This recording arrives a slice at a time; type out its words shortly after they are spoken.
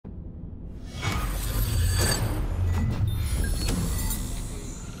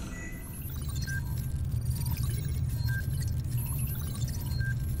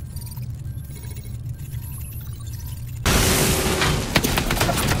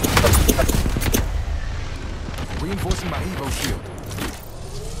Reinforcing my Evo shield.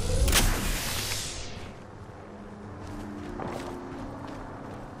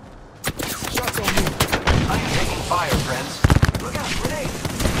 Shots on me. I am taking fire, friends. Look out, grenade!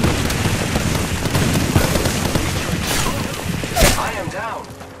 I am down.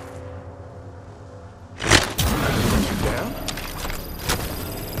 You down?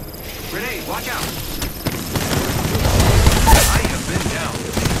 Grenade, watch out! I have been down.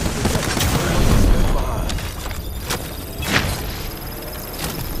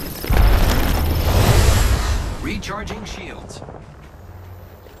 Recharging shields.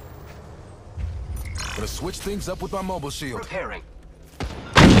 Gonna switch things up with my mobile shield. Repairing.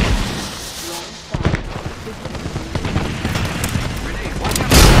 Grenade, watch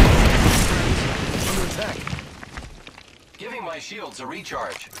out! Under attack. Giving my shields a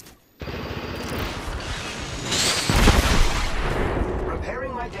recharge.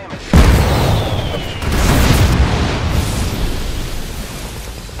 Repairing my damage.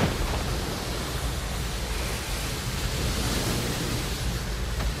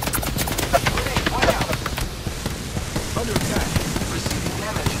 Grenade, watch out! Under attack. Receiving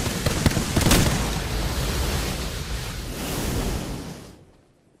damage.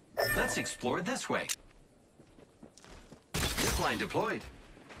 Let's explore this way. Zipline deployed.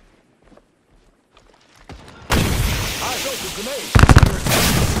 Eyes open, grenade.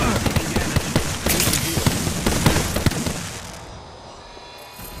 Taking damage.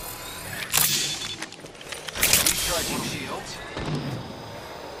 Recharging shields.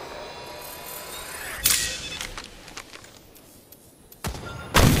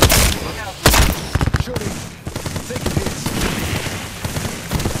 Look out. Shooting. Taking hits.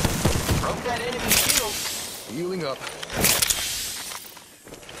 Broke that enemy shield. Healing up.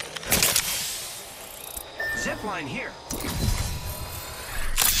 Zipline here.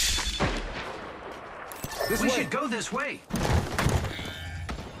 This We way. should go this way.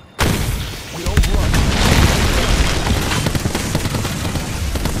 We don't run.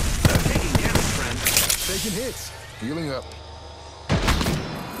 Taking damage, friend. Taking hits. Healing up.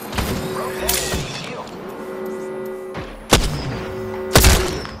 Broke that enemy shield.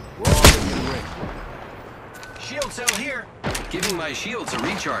 We're already in the ring. Shield cell here. Giving my shields a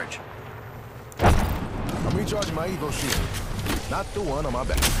recharge. I'm recharging my Evo shield. Not the one on my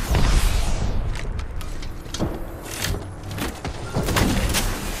back.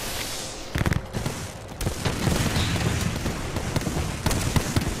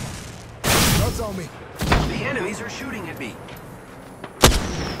 Shots on me. The enemies are shooting at me.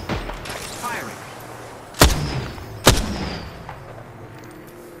 Firing.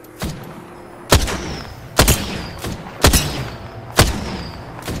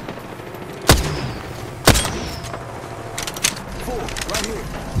 Full, right here.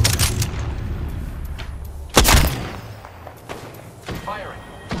 Firing.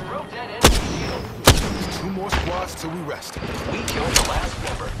 Broke that enemy shield. 2 more squads till we rest. We killed the last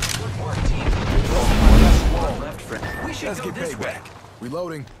member. Good work, team. Last squad left, friend. We should Let's go get this way. payback.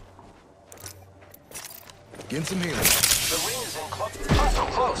 Reloading. Getting some healing. The ring is in close. Not so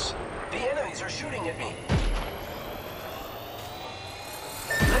close. The enemies are shooting at me.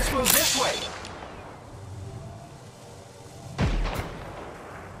 Let's move this way.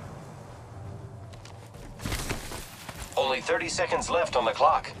 Only 30 seconds left on the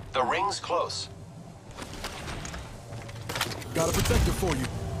clock. The ring's close. Got a protector for you.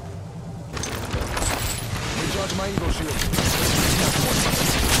 Recharging my Evo shield.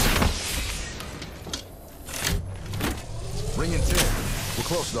 Ring in 10. We're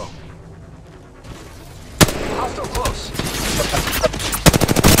close though. Hostile close.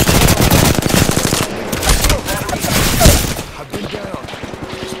 I've been down.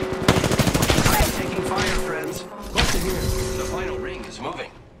 I am taking fire, friends. Close to here. The final ring is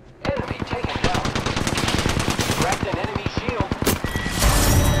moving. Enemy taken down. Cracked an enemy shield.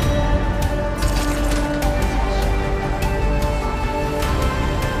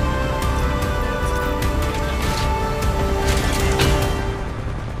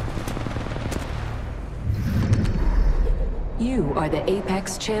 You are the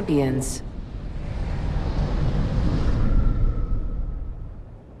Apex Champions.